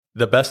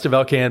The Best of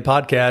LKN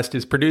podcast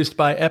is produced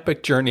by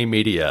Epic Journey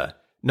Media.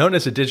 Known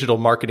as a digital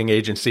marketing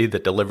agency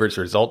that delivers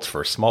results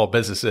for small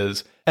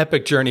businesses,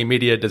 Epic Journey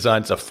Media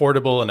designs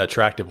affordable and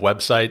attractive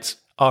websites,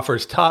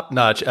 offers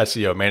top-notch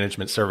SEO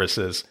management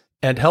services,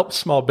 and helps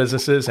small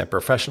businesses and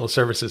professional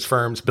services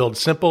firms build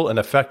simple and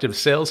effective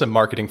sales and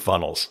marketing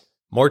funnels.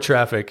 More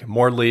traffic,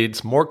 more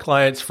leads, more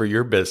clients for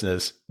your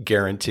business,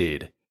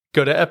 guaranteed.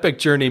 Go to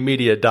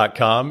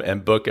epicjourneymedia.com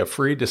and book a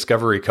free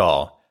discovery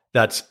call.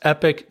 That's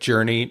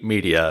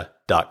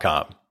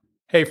epicjourneymedia.com.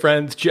 Hey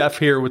friends, Jeff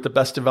here with the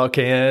Best of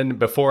LKN.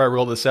 Before I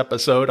roll this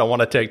episode, I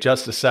want to take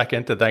just a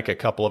second to thank a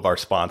couple of our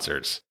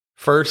sponsors.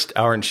 First,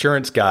 our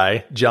insurance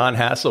guy, John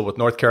Hassel with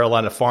North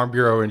Carolina Farm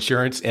Bureau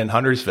Insurance in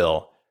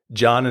Huntersville.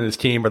 John and his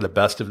team are the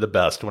best of the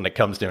best when it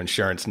comes to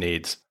insurance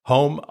needs.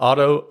 Home,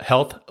 auto,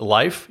 health,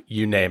 life,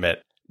 you name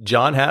it.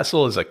 John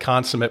Hassel is a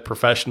consummate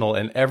professional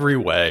in every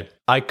way.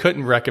 I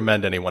couldn't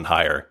recommend anyone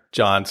higher.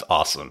 John's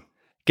awesome.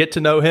 Get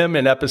to know him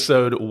in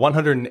episode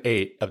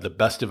 108 of the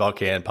Best of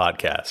LKN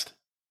podcast.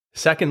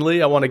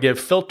 Secondly, I want to give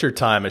Filter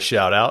Time a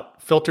shout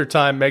out. Filter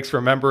Time makes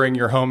remembering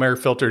your home air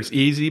filters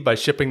easy by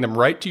shipping them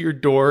right to your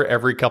door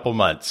every couple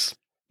months.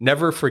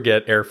 Never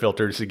forget air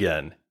filters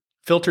again.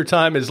 Filter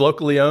Time is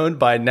locally owned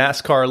by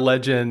NASCAR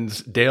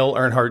legends Dale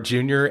Earnhardt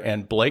Jr.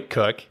 and Blake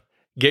Cook.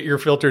 Get your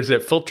filters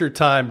at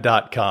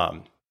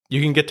filtertime.com.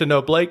 You can get to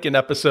know Blake in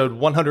episode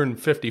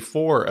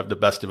 154 of the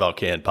Best of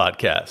LKN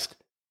podcast.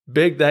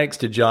 Big thanks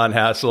to John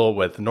Hassel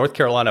with North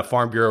Carolina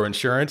Farm Bureau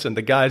Insurance and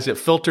the guys at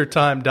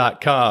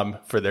filtertime.com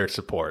for their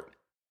support.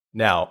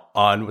 Now,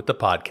 on with the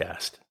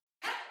podcast.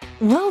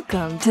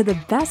 Welcome to the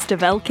Best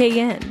of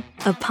LKN,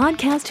 a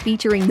podcast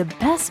featuring the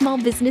best small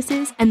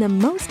businesses and the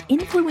most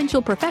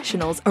influential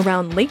professionals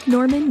around Lake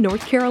Norman,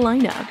 North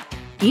Carolina.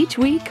 Each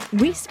week,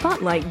 we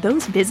spotlight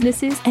those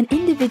businesses and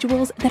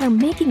individuals that are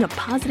making a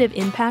positive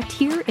impact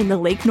here in the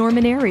Lake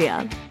Norman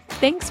area.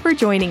 Thanks for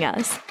joining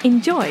us.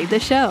 Enjoy the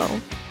show.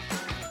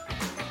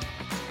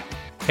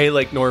 Hey,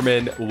 Lake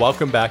Norman,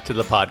 welcome back to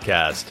the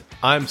podcast.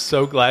 I'm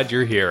so glad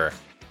you're here.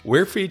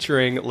 We're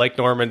featuring Lake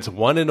Norman's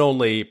one and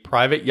only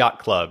private yacht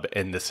club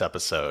in this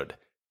episode.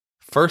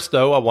 First,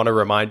 though, I want to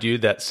remind you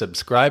that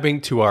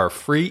subscribing to our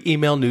free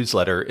email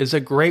newsletter is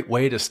a great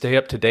way to stay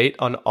up to date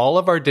on all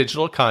of our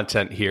digital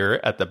content here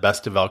at the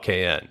Best of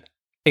LKN,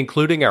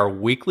 including our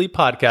weekly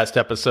podcast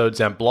episodes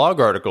and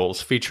blog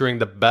articles featuring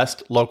the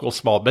best local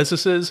small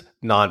businesses,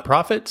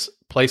 nonprofits,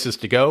 places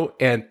to go,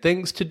 and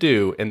things to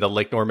do in the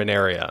Lake Norman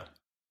area.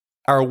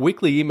 Our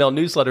weekly email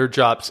newsletter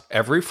drops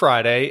every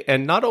Friday,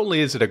 and not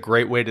only is it a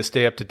great way to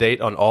stay up to date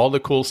on all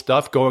the cool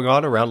stuff going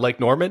on around Lake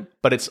Norman,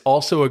 but it's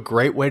also a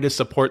great way to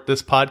support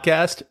this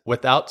podcast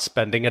without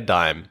spending a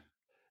dime.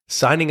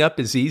 Signing up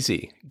is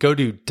easy. Go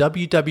to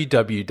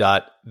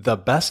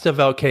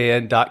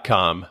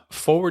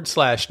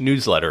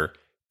www.thebestoflkn.com/newsletter,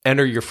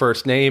 enter your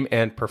first name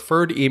and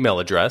preferred email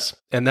address,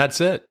 and that's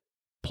it.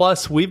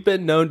 Plus, we've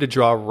been known to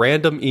draw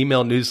random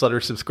email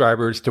newsletter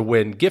subscribers to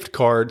win gift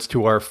cards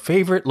to our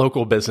favorite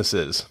local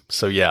businesses.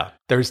 So yeah,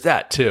 there's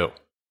that too.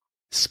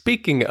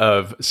 Speaking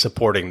of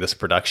supporting this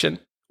production,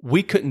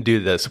 we couldn't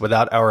do this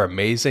without our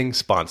amazing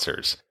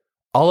sponsors.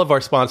 All of our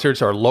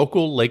sponsors are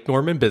local Lake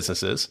Norman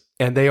businesses,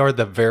 and they are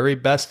the very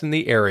best in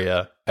the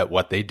area at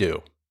what they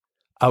do.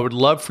 I would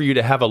love for you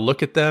to have a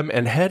look at them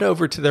and head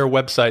over to their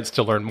websites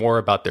to learn more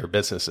about their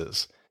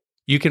businesses.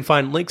 You can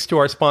find links to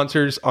our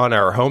sponsors on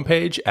our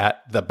homepage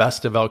at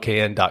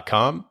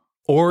thebestoflkn.com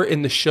or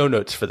in the show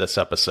notes for this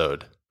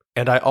episode.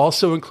 And I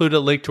also include a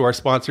link to our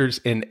sponsors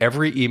in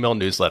every email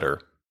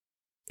newsletter.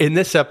 In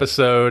this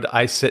episode,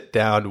 I sit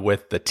down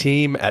with the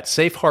team at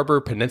Safe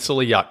Harbor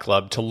Peninsula Yacht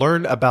Club to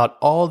learn about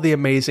all the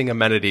amazing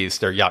amenities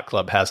their yacht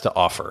club has to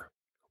offer.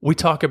 We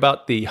talk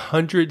about the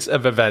hundreds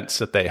of events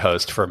that they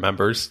host for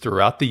members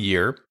throughout the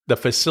year, the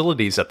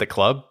facilities at the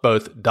club,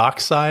 both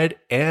dockside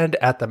and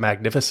at the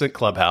magnificent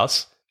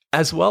clubhouse,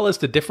 as well as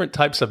the different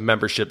types of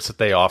memberships that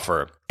they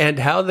offer, and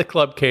how the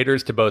club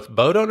caters to both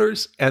boat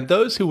owners and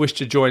those who wish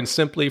to join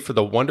simply for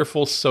the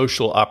wonderful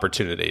social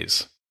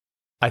opportunities.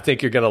 I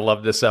think you're going to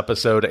love this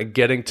episode and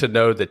getting to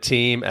know the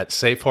team at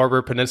Safe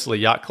Harbor Peninsula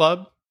Yacht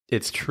Club.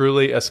 It's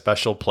truly a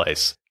special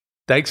place.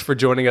 Thanks for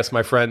joining us,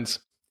 my friends.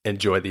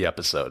 Enjoy the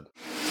episode.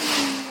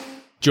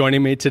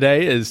 Joining me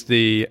today is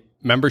the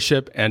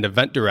Membership and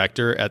Event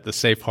Director at the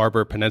Safe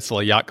Harbor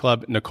Peninsula Yacht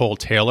Club, Nicole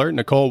Taylor.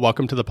 Nicole,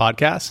 welcome to the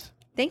podcast.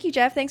 Thank you,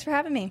 Jeff. Thanks for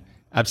having me.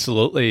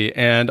 Absolutely.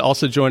 And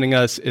also joining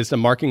us is the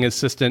marketing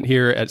assistant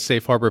here at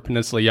Safe Harbor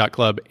Peninsula Yacht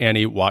Club,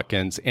 Annie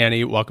Watkins.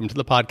 Annie, welcome to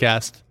the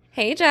podcast.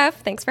 Hey,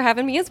 Jeff. Thanks for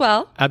having me as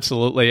well.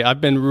 Absolutely.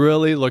 I've been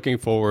really looking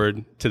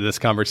forward to this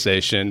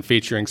conversation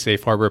featuring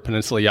Safe Harbor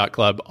Peninsula Yacht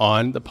Club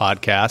on the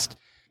podcast.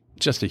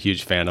 Just a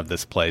huge fan of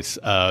this place.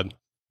 A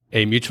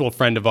mutual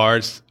friend of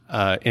ours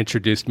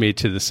introduced me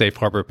to the Safe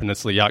Harbor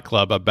Peninsula Yacht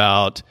Club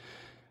about,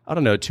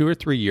 2 or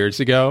 3 years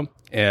ago.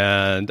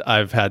 And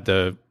I've had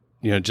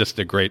just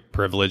a great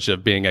privilege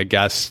of being a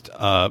guest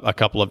a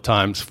couple of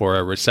times for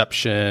a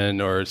reception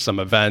or some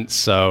events.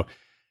 So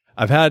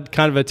I've had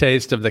kind of a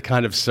taste of the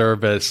kind of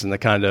service and the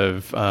kind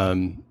of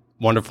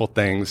wonderful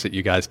things that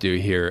you guys do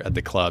here at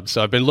the club.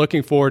 So I've been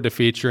looking forward to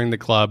featuring the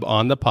club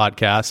on the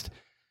podcast.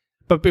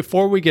 But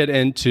before we get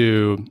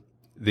into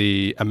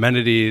the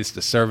amenities,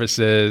 the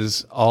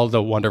services, all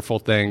the wonderful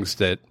things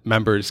that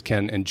members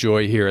can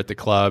enjoy here at the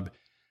club,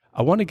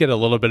 I want to get a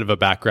little bit of a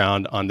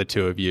background on the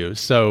two of you.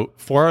 So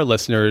for our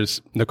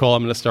listeners, Nicole,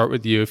 I'm going to start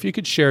with you. If you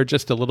could share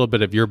just a little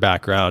bit of your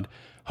background,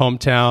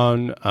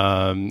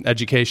 hometown,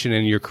 education,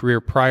 and your career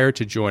prior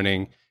to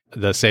joining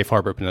the Safe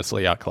Harbor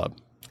Peninsula Yacht Club.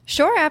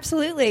 Sure,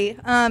 absolutely.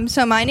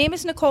 So my name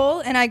is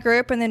Nicole, and I grew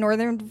up in the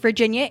Northern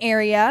Virginia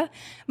area.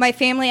 My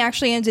family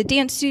actually owns a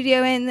dance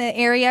studio in the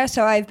area,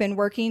 so I've been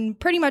working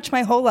pretty much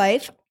my whole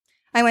life.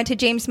 I went to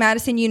James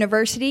Madison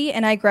University,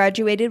 and I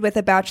graduated with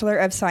a Bachelor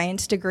of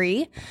Science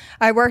degree.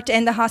 I worked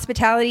in the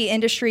hospitality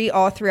industry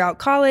all throughout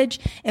college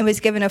and was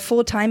given a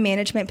full-time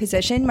management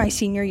position my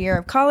senior year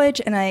of college,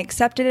 and I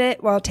accepted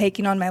it while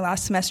taking on my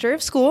last semester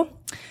of school.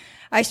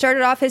 I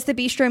started off as the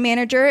bistro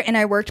manager, and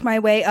I worked my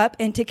way up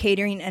into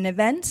catering and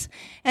events.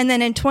 And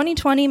then in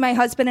 2020, my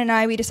husband and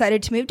I, we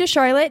decided to move to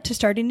Charlotte to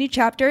start a new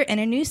chapter in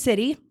a new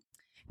city.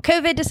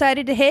 COVID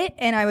decided to hit,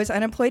 and I was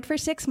unemployed for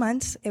 6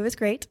 months. It was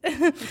great.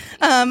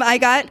 I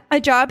got a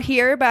job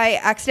here by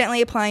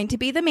accidentally applying to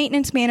be the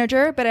maintenance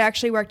manager, but it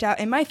actually worked out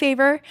in my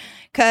favor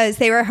because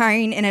they were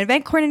hiring an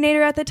event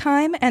coordinator at the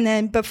time. And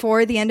then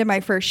before the end of my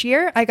first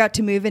year, I got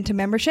to move into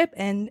membership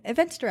and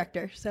events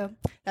director. So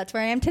that's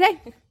where I am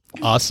today.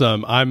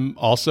 Awesome. I'm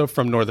also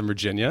from Northern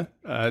Virginia.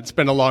 It's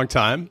been a long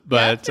time,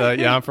 but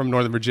I'm from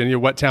Northern Virginia.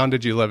 What town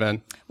did you live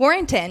in?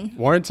 Warrenton.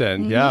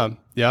 Warrenton, yeah.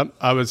 Yep.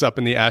 I was up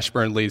in the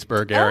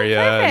Ashburn-Leesburg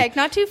area. Oh, perfect.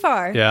 Not too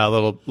far. Yeah, a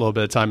little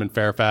bit of time in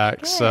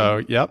Fairfax. Good.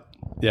 So, yep.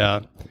 Yeah.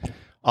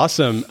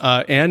 Awesome.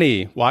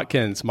 Annie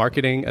Watkins,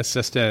 marketing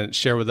assistant.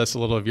 Share with us a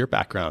little of your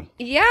background.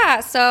 Yeah,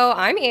 so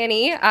I'm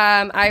Annie.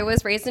 I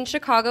was raised in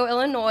Chicago,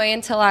 Illinois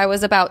until I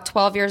was about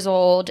 12 years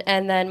old.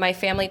 And then my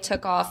family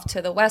took off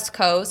to the West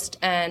Coast.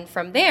 And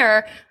from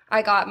there,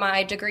 I got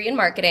my degree in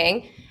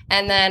marketing.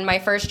 And then my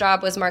first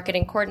job was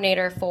marketing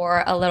coordinator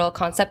for a little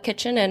concept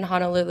kitchen in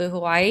Honolulu,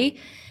 Hawaii.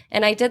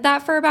 And I did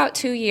that for about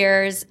 2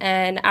 years.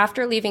 And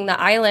after leaving the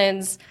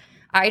islands,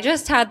 I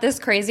just had this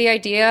crazy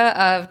idea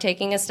of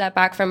taking a step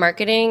back from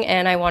marketing,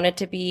 and I wanted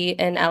to be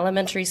an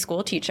elementary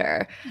school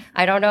teacher.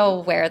 I don't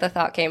know where the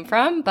thought came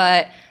from,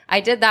 but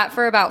I did that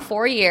for about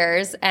 4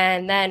 years.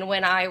 And then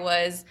when I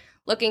was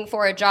looking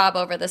for a job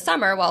over the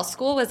summer while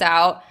school was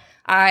out,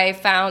 I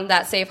found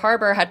that Safe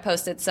Harbor had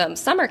posted some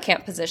summer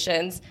camp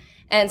positions.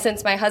 And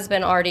since my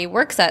husband already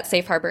works at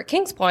Safe Harbor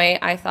Kings Point,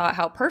 I thought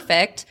how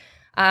perfect.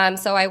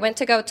 So I went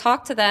to go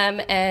talk to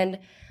them, and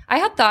I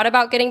had thought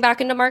about getting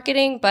back into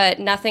marketing, but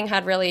nothing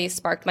had really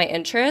sparked my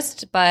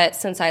interest. But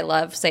since I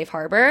love Safe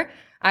Harbor,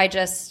 I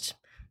just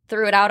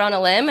threw it out on a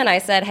limb and I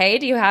said, hey,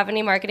 do you have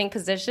any marketing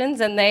positions?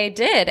 And they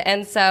did.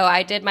 And so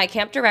I did my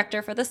camp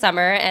director for the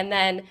summer. And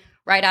then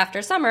right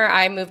after summer,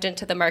 I moved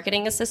into the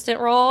marketing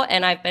assistant role.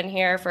 And I've been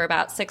here for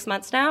about 6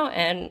 months now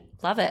and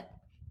love it.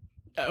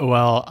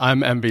 Well,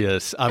 I'm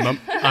envious. I'm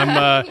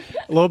a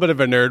little bit of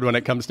a nerd when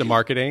it comes to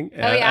marketing,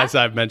 as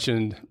I've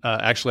mentioned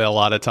actually a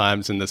lot of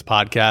times in this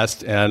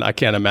podcast, and I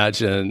can't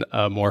imagine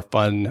a more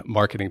fun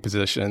marketing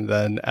position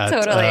than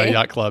at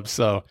Yacht Club.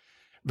 So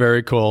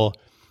very cool.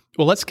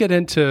 Well, let's get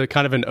into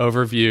kind of an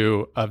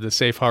overview of the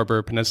Safe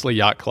Harbor Peninsula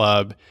Yacht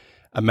Club,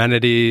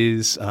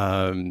 amenities,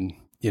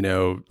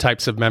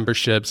 types of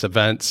memberships,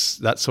 events,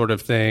 that sort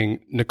of thing.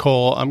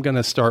 Nicole, I'm going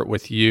to start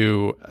with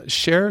you.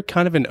 Share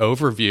kind of an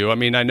overview. I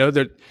mean, I know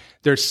that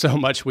there's so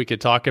much we could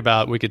talk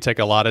about. We could take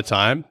a lot of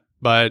time,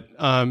 but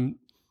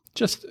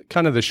just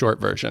kind of the short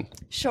version.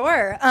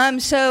 Sure.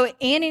 So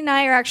Annie and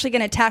I are actually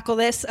going to tackle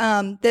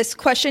this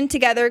question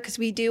together because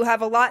we do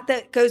have a lot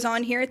that goes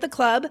on here at the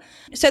club.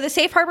 So the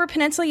Safe Harbor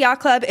Peninsula Yacht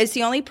Club is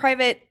the only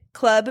private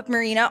club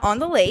marina on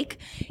the lake.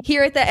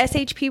 Here at the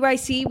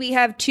SHPYC, we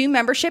have 2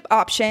 membership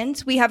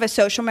options. We have a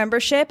social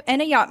membership and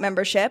a yacht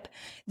membership.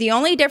 The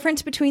only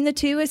difference between the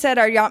two is that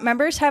our yacht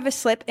members have a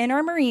slip in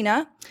our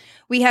marina.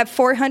 We have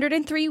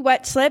 403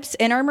 wet slips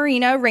in our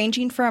marina,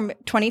 ranging from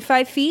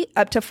 25 feet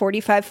up to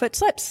 45-foot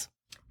slips.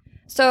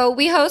 So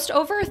we host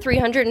over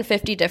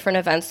 350 different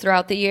events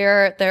throughout the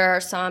year. There are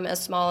some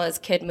as small as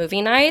kid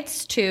movie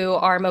nights to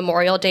our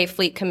Memorial Day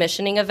fleet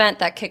commissioning event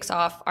that kicks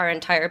off our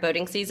entire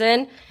boating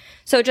season.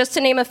 So just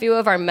to name a few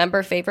of our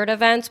member favorite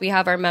events, we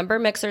have our member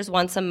mixers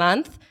once a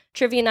month,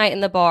 trivia night in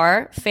the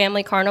bar,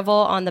 family carnival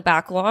on the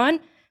back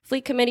lawn,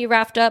 fleet committee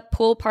raft up,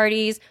 pool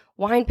parties,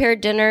 wine paired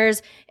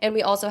dinners, and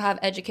we also have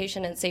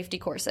education and safety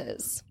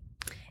courses.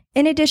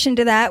 In addition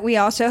to that, we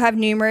also have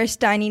numerous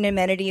dining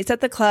amenities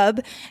at the club,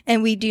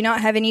 and we do not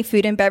have any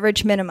food and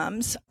beverage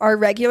minimums. Our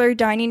regular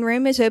dining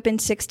room is open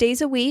 6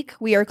 days a week.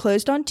 We are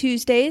closed on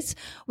Tuesdays.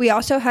 We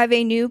also have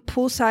a new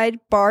poolside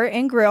bar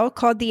and grill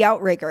called the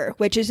Outrigger,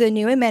 which is a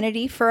new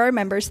amenity for our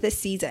members this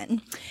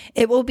season.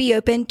 It will be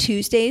open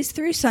Tuesdays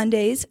through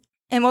Sundays,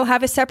 and we'll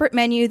have a separate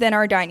menu than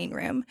our dining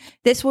room.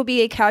 This will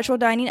be a casual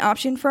dining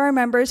option for our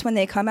members when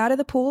they come out of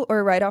the pool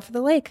or right off of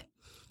the lake.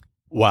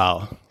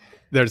 Wow.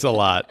 There's a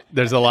lot.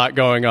 There's a lot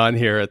going on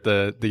here at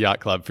the Yacht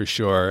Club for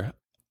sure.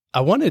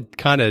 I want to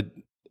kind of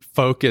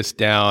focus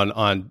down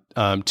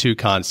on two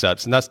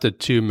concepts, and that's the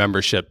two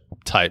membership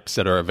types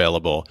that are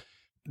available.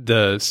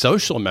 The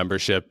social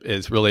membership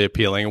is really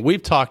appealing, and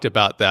we've talked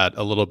about that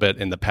a little bit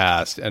in the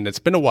past, and it's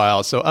been a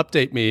while. So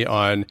update me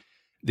on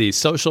the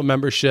social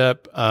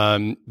membership,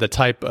 the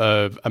type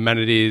of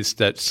amenities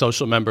that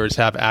social members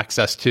have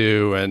access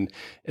to, and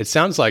it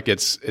sounds like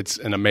it's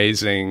an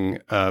amazing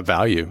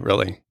value,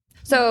 really.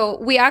 So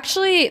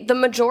the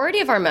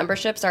majority of our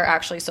memberships are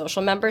actually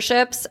social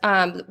memberships.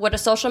 What a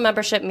social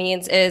membership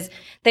means is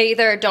they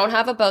either don't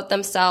have a boat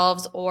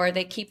themselves, or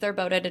they keep their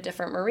boat at a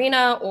different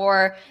marina,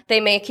 or they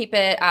may keep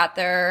it at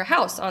their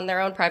house on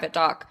their own private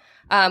dock.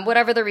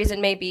 Whatever the reason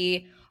may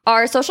be,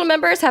 our social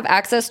members have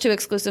access to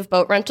exclusive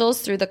boat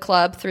rentals through the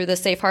club, through the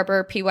Safe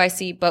Harbor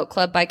PYC Boat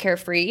Club by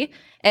Carefree.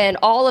 And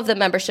all of the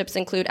memberships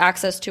include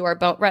access to our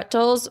boat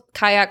rentals,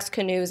 kayaks,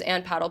 canoes,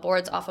 and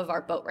paddleboards off of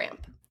our boat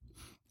ramp.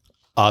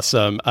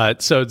 Awesome.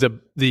 So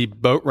the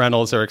boat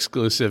rentals are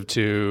exclusive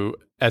to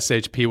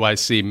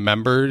SHPYC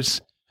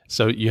members.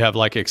 So you have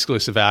like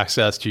exclusive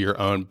access to your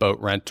own boat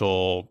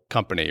rental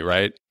company,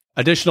 right?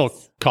 Additional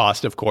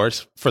cost, of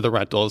course, for the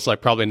rentals,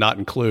 like probably not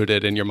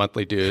included in your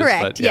monthly dues.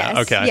 Correct. But yes.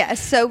 Yeah, okay.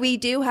 Yes. So we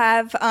do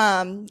have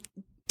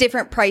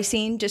different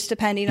pricing just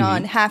depending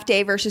on half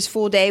day versus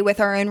full day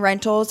with our own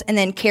rentals. And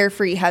then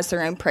Carefree has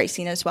their own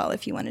pricing as well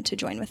if you wanted to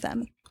join with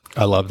them.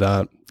 I love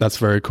that. That's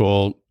very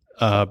cool.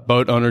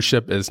 Boat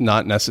ownership is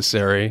not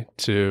necessary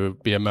to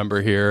be a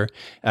member here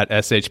at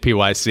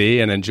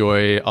SHPYC and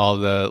enjoy all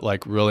the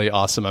like really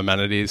awesome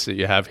amenities that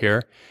you have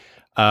here.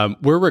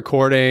 We're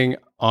recording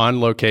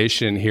on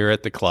location here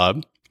at the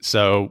club.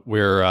 So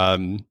we're,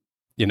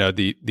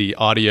 the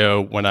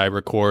audio when I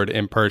record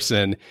in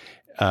person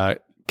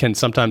can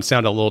sometimes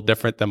sound a little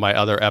different than my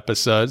other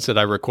episodes that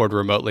I record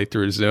remotely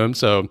through Zoom.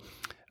 So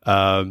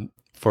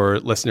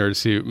for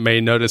listeners who may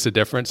notice a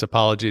difference,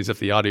 apologies if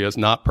the audio is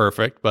not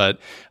perfect,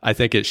 but I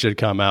think it should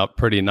come out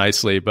pretty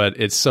nicely. But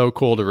it's so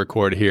cool to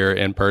record here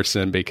in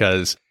person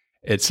because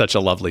it's such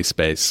a lovely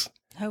space.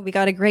 Oh, we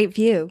got a great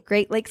view,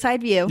 great lakeside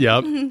view.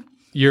 Yep.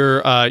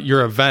 Your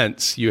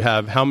events, you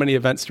have how many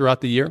events throughout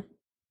the year?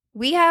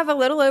 We have a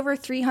little over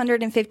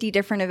 350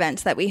 different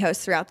events that we host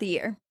throughout the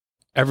year.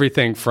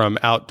 Everything from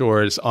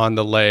outdoors on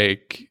the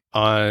lake,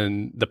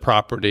 on the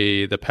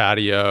property, the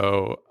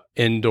patio,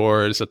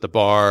 indoors at the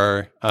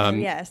bar.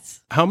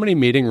 Yes. How many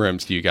meeting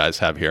rooms do you guys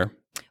have here?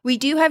 We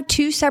do have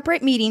two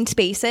separate meeting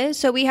spaces.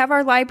 So we have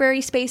our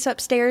library space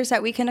upstairs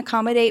that we can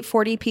accommodate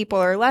 40 people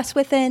or less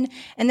within.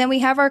 And then we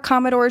have our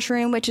Commodore's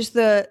room, which is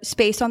the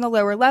space on the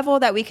lower level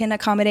that we can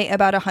accommodate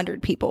about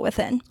 100 people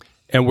within.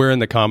 And we're in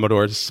the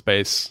Commodore's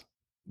space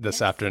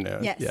this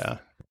afternoon. Yes. Yeah.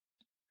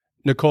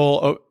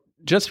 Nicole,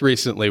 just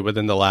recently,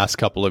 within the last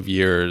couple of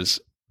years,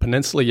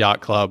 Peninsula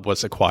Yacht Club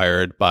was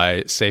acquired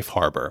by Safe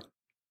Harbor.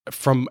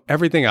 From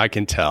everything I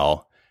can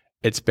tell,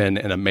 it's been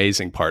an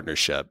amazing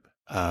partnership.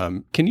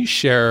 Can you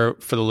share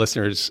for the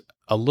listeners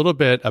a little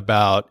bit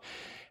about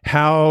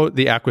how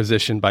the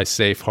acquisition by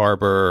Safe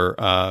Harbor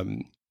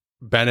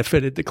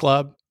benefited the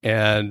club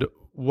and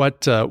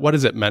what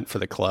has it meant for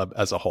the club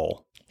as a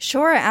whole?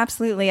 Sure,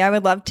 absolutely. I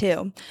would love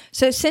to.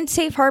 So since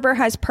Safe Harbor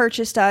has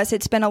purchased us,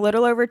 it's been a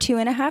little over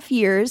 2.5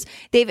 years.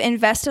 They've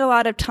invested a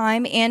lot of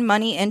time and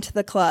money into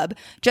the club.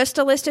 Just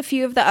to list a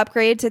few of the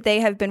upgrades that they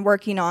have been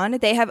working on,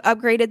 they have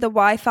upgraded the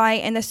Wi-Fi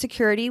and the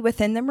security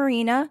within the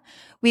marina.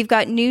 We've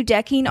got new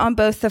decking on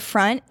both the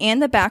front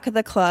and the back of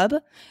the club.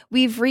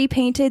 We've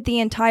repainted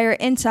the entire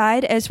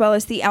inside as well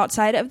as the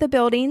outside of the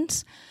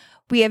buildings.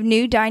 We have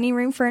new dining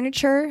room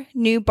furniture,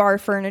 new bar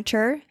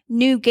furniture,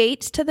 new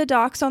gates to the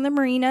docks on the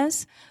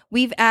marinas.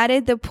 We've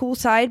added the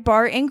poolside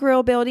bar and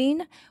grill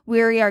building.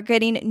 We are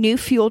getting new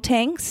fuel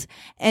tanks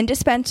and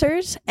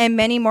dispensers and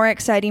many more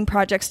exciting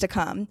projects to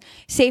come.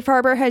 Safe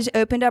Harbor has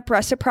opened up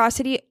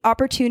reciprocity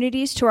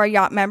opportunities to our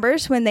yacht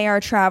members when they are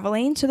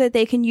traveling so that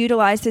they can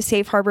utilize the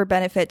Safe Harbor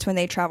benefits when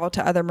they travel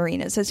to other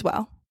marinas as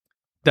well.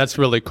 That's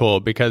really cool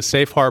because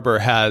Safe Harbor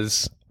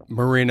has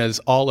marinas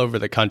all over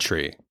the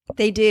country.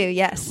 They do,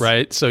 yes.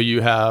 Right? So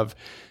you have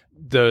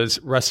those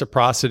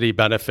reciprocity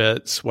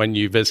benefits when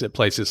you visit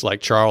places like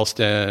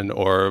Charleston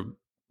or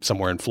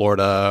somewhere in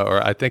Florida,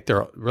 or I think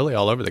they're really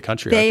all over the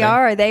country. They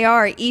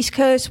are. East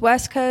Coast,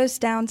 West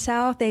Coast, down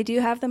south. They do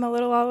have them a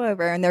little all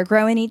over, and they're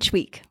growing each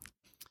week.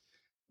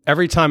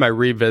 Every time I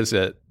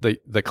revisit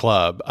the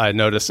club, I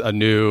notice a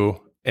new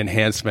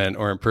enhancement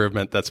or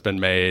improvement that's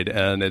been made,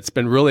 and it's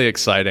been really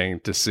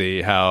exciting to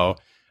see how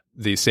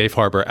the Safe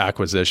Harbor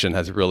acquisition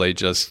has really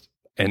just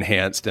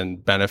enhanced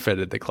and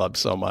benefited the club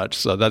so much.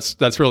 So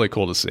that's really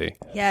cool to see.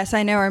 Yes,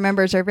 I know our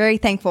members are very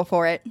thankful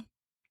for it.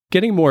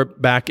 Getting more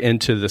back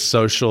into the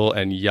social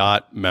and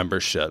yacht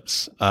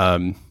memberships.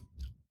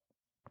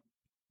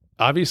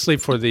 Obviously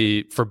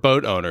for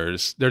boat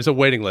owners, there's a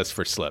waiting list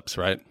for slips,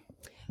 right?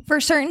 For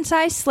certain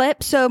size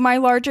slips, so my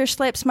larger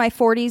slips, my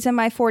 40s and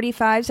my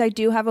 45s, I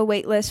do have a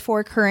wait list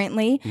for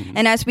currently. Mm-hmm.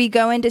 And as we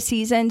go into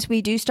seasons,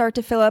 we do start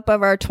to fill up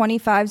of our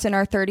 25s and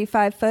our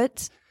 35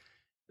 foots.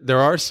 There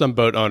are some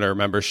boat owner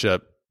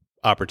membership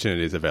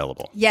opportunities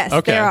available. Yes,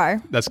 okay. there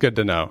are. That's good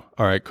to know.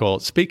 All right, cool.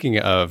 Speaking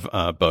of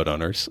boat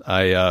owners,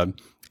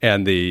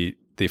 and the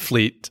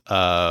fleet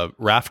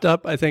raft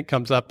up, I think,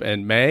 comes up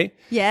in May.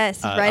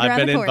 Yes, right I've around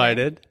been the corner.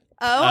 invited.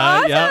 Oh,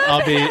 awesome. Yeah,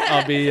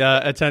 I'll be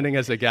attending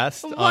as a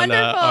guest on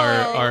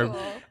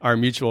our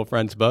mutual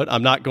friend's boat.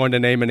 I'm not going to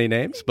name any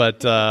names,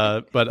 but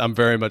I'm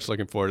very much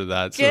looking forward to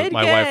that. So Good,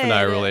 my wife and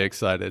I are good. really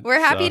excited.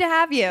 We're happy to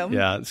have you.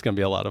 Yeah, it's going to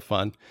be a lot of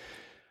fun.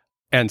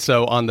 And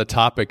so on the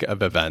topic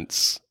of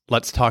events,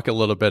 let's talk a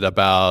little bit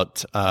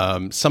about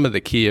some of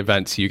the key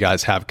events you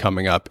guys have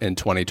coming up in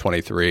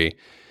 2023.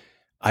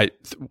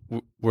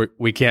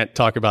 We can't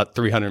talk about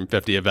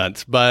 350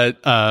 events, but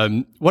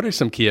what are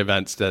some key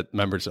events that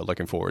members are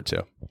looking forward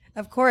to?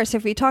 Of course,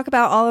 if we talk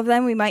about all of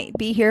them, we might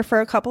be here for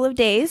a couple of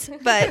days,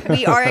 but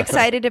we are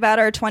excited about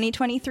our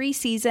 2023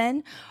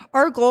 season.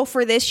 Our goal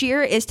for this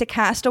year is to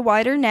cast a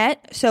wider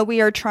net, so we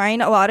are trying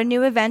a lot of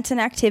new events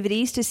and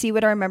activities to see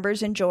what our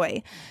members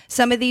enjoy.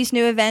 Some of these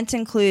new events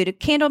include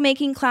candle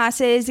making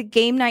classes,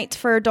 game nights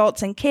for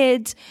adults and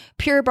kids,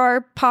 Pure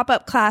Bar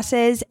pop-up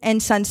classes,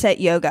 and sunset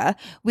yoga.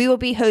 We will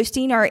be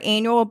hosting our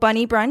annual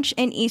Bunny Brunch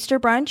and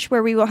Easter Brunch,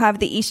 where we will have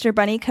the Easter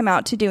Bunny come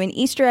out to do an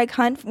Easter egg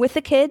hunt with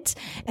the kids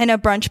and a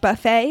brunch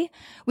buffet.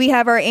 We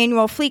have our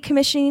annual fleet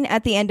commissioning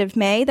at the end of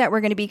May that we're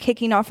going to be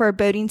kicking off our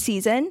boating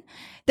season.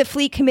 The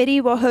fleet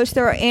committee will host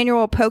their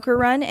annual poker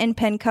run and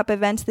Pen Cup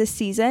events this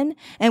season,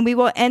 and we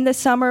will end the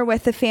summer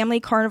with the family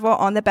carnival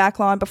on the back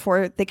lawn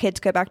before the kids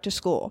go back to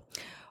school.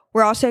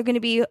 We're also going to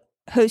be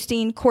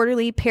hosting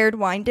quarterly paired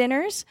wine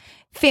dinners,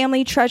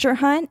 family treasure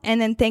hunt,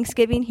 and then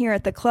Thanksgiving here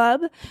at the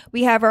club.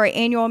 We have our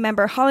annual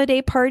member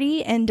holiday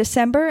party in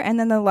December, and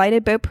then the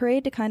lighted boat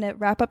parade to kind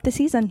of wrap up the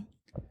season.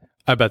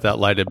 I bet that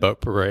lighted boat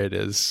parade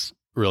is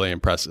really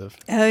impressive.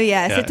 Oh,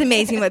 yes. Yeah. It's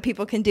amazing what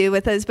people can do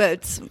with those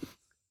boats.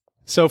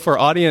 So for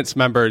audience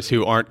members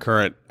who aren't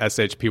current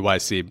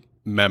SHPYC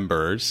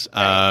members,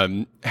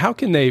 how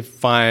can they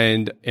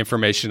find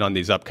information on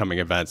these upcoming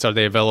events? Are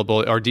they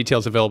available? Are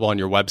details available on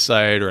your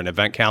website or an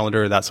event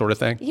calendar, that sort of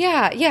thing?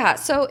 Yeah.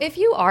 So if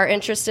you are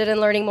interested in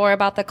learning more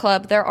about the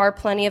club, there are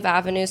plenty of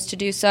avenues to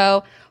do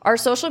so. Our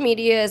social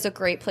media is a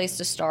great place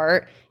to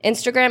start.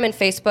 Instagram and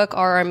Facebook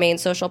are our main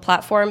social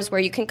platforms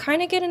where you can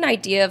kind of get an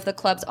idea of the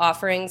club's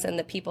offerings and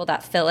the people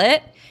that fill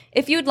it.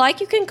 If you'd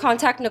like, you can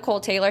contact Nicole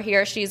Taylor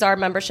here. She's our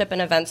membership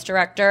and events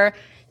director.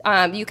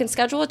 You can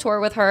schedule a tour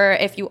with her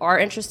if you are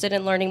interested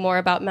in learning more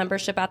about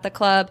membership at the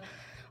club.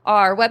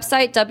 Our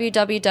website,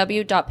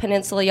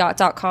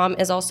 www.peninsulayacht.com,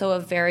 is also a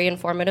very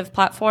informative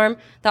platform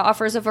that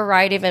offers a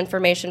variety of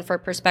information for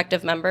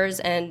prospective members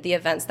and the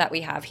events that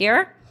we have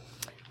here.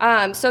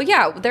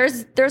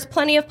 There's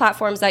plenty of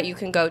platforms that you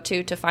can go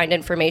to find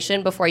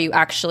information before you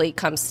actually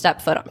come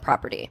step foot on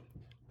property.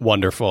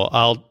 Wonderful.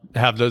 I'll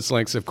have those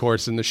links, of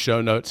course, in the show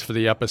notes for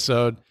the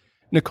episode.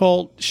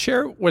 Nicole,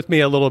 share with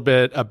me a little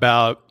bit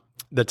about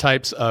the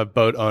types of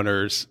boat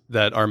owners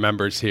that are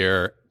members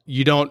here.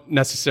 You don't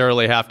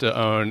necessarily have to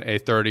own a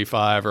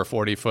 35 or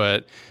 40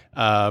 foot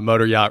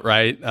motor yacht,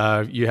 right?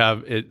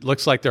 It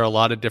looks like there are a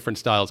lot of different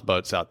styles of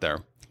boats out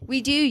there.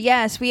 We do,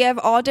 yes. We have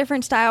all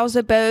different styles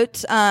of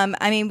boats.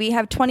 We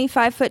have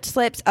 25-foot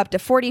slips up to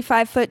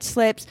 45-foot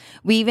slips.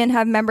 We even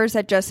have members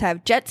that just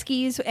have jet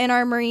skis in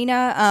our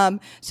marina.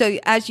 So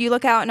as you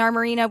look out in our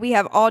marina, we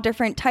have all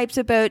different types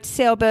of boats,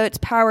 sailboats,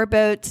 power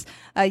boats,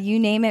 you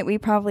name it. We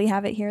probably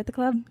have it here at the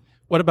club.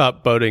 What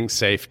about boating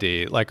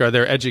safety? Like, are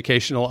there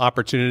educational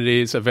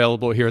opportunities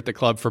available here at the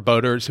club for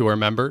boaters who are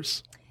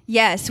members?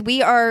 Yes,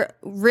 we are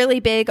really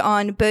big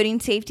on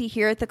boating safety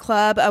here at the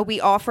club. We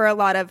offer a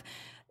lot of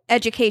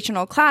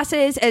educational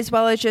classes as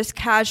well as just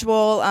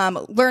casual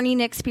learning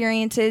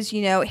experiences.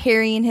 You know,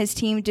 Harry and his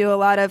team do a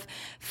lot of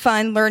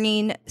fun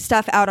learning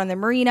stuff out on the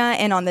marina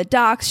and on the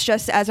docks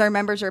just as our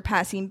members are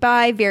passing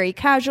by very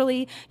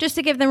casually, just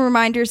to give them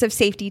reminders of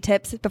safety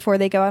tips before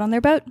they go out on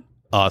their boat.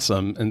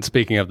 Awesome. And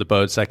speaking of the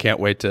boats, I can't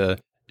wait to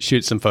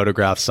shoot some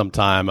photographs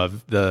sometime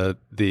of the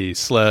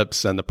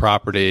slips and the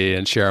property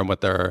and share them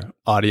with our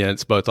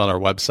audience, both on our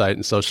website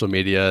and social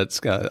media.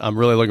 I'm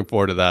really looking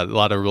forward to that. A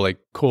lot of really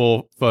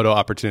cool photo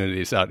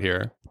opportunities out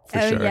here, for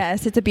sure.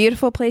 Yes, it's a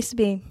beautiful place to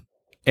be.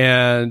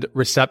 And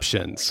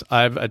receptions.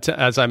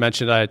 As I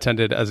mentioned, I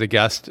attended as a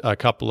guest a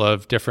couple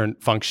of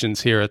different functions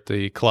here at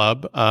the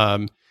club.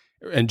 Thoroughly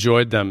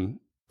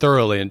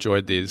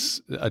enjoyed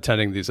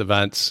attending these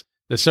events.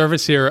 The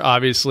service here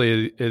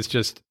obviously is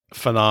just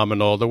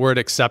phenomenal. The word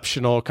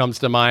exceptional comes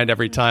to mind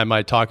every time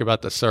I talk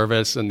about the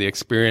service and the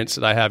experience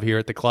that I have here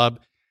at the club.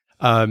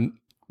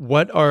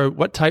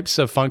 What types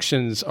of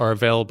functions are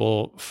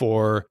available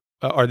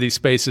are these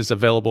spaces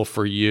available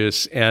for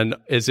use? And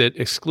is it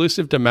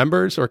exclusive to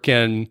members, or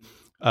can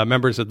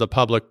members of the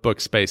public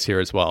book space here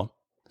as well?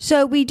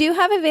 So we do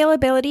have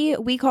availability.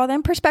 We call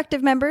them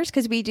prospective members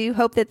because we do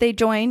hope that they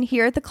join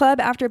here at the club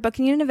after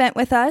booking an event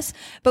with us.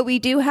 But we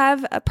do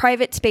have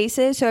private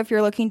spaces. So if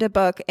you're looking to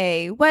book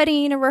a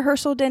wedding, a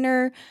rehearsal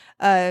dinner,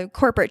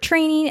 corporate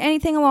training,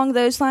 anything along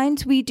those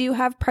lines, we do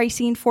have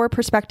pricing for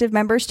prospective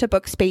members to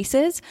book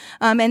spaces.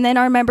 And then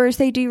our members,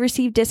 they do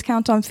receive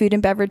discounts on food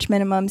and beverage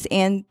minimums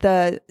and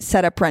the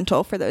setup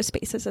rental for those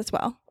spaces as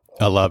well.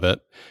 I love it.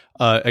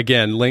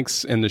 Again,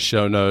 links in the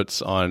show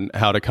notes on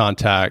how to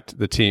contact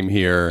the team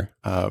here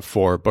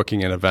for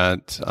booking an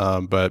event.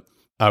 But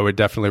I would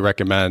definitely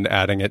recommend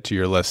adding it to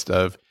your list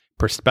of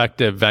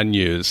prospective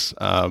venues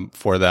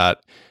for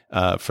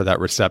that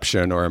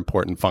reception or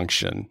important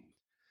function.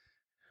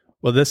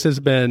 Well, this has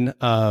been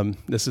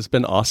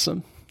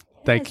awesome.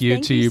 Thank you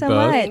to you so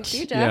both. Much. Thank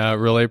you, Jeff. Yeah,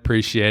 really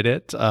appreciate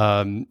it.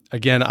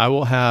 Again, I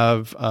will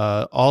have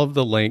all of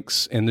the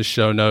links in the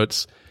show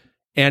notes.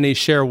 Annie,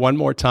 share one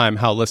more time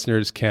how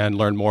listeners can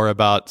learn more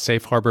about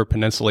Safe Harbor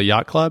Peninsula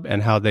Yacht Club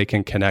and how they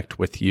can connect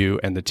with you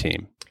and the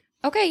team.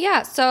 Okay,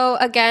 yeah. So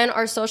again,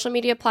 our social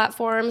media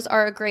platforms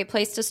are a great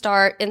place to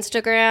start.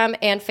 Instagram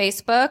and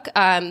Facebook.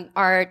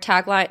 Our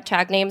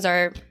tag names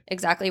are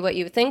exactly what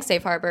you would think,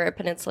 Safe Harbor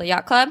Peninsula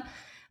Yacht Club.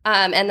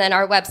 And then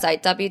our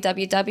website,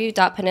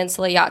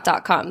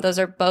 www.peninsulayacht.com. Those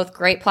are both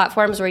great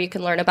platforms where you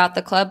can learn about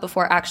the club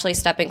before actually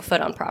stepping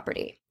foot on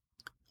property.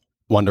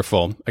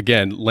 Wonderful.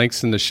 Again,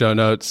 links in the show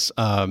notes.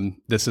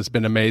 This has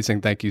been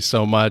amazing. Thank you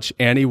so much.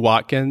 Annie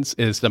Watkins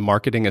is the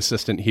marketing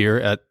assistant here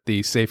at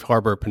the Safe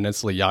Harbor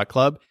Peninsula Yacht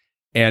Club.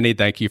 Annie,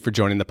 thank you for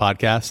joining the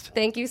podcast.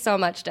 Thank you so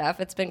much, Jeff.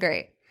 It's been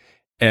great.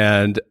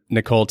 And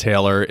Nicole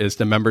Taylor is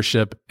the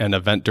membership and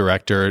event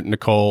director.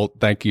 Nicole,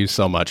 thank you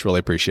so much. Really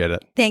appreciate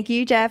it. Thank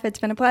you, Jeff. It's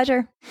been a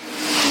pleasure.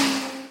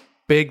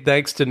 Big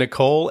thanks to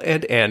Nicole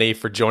and Annie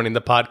for joining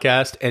the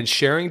podcast and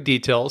sharing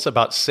details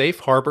about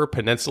Safe Harbor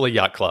Peninsula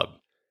Yacht Club.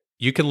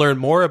 You can learn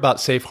more about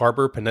Safe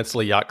Harbor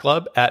Peninsula Yacht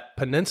Club at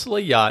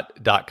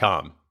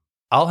peninsulayacht.com.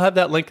 I'll have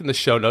that link in the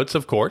show notes,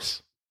 of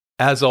course.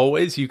 As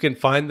always, you can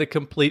find the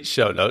complete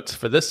show notes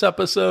for this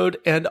episode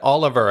and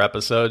all of our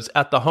episodes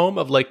at the home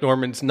of Lake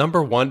Norman's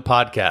 #1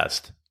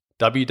 podcast,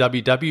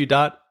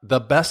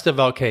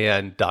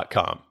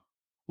 www.thebestoflkn.com.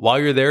 While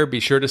you're there, be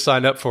sure to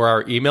sign up for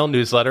our email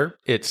newsletter.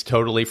 It's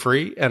totally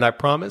free, and I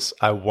promise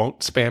I won't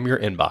spam your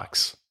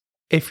inbox.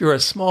 If you're a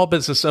small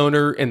business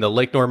owner in the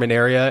Lake Norman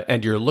area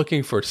and you're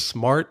looking for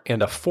smart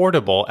and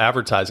affordable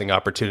advertising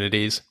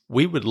opportunities,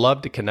 we would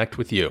love to connect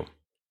with you.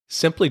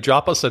 Simply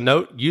drop us a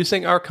note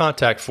using our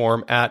contact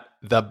form at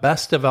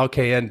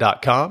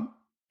thebestoflkn.com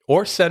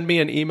or send me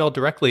an email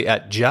directly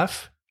at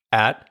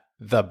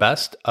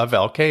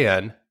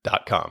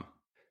jeff@thebestoflkn.com.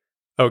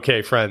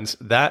 Okay, friends,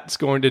 that's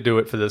going to do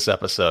it for this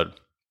episode.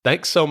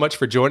 Thanks so much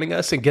for joining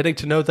us and getting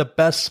to know the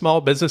best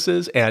small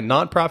businesses and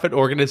nonprofit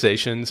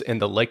organizations in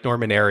the Lake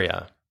Norman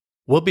area.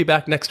 We'll be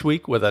back next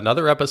week with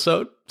another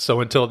episode.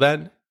 So until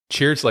then,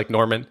 cheers, Lake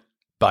Norman.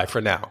 Bye for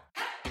now.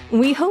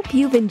 We hope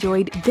you've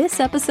enjoyed this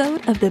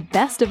episode of The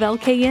Best of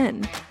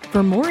LKN.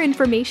 For more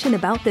information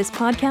about this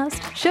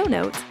podcast, show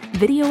notes,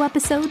 video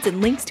episodes,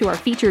 and links to our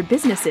featured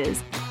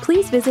businesses,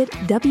 please visit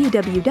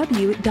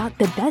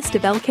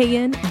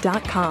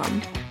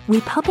www.thebestoflkn.com. We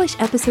publish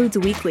episodes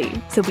weekly,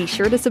 so be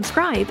sure to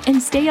subscribe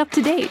and stay up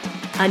to date.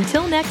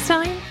 Until next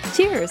time,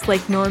 cheers,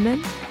 Lake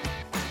Norman.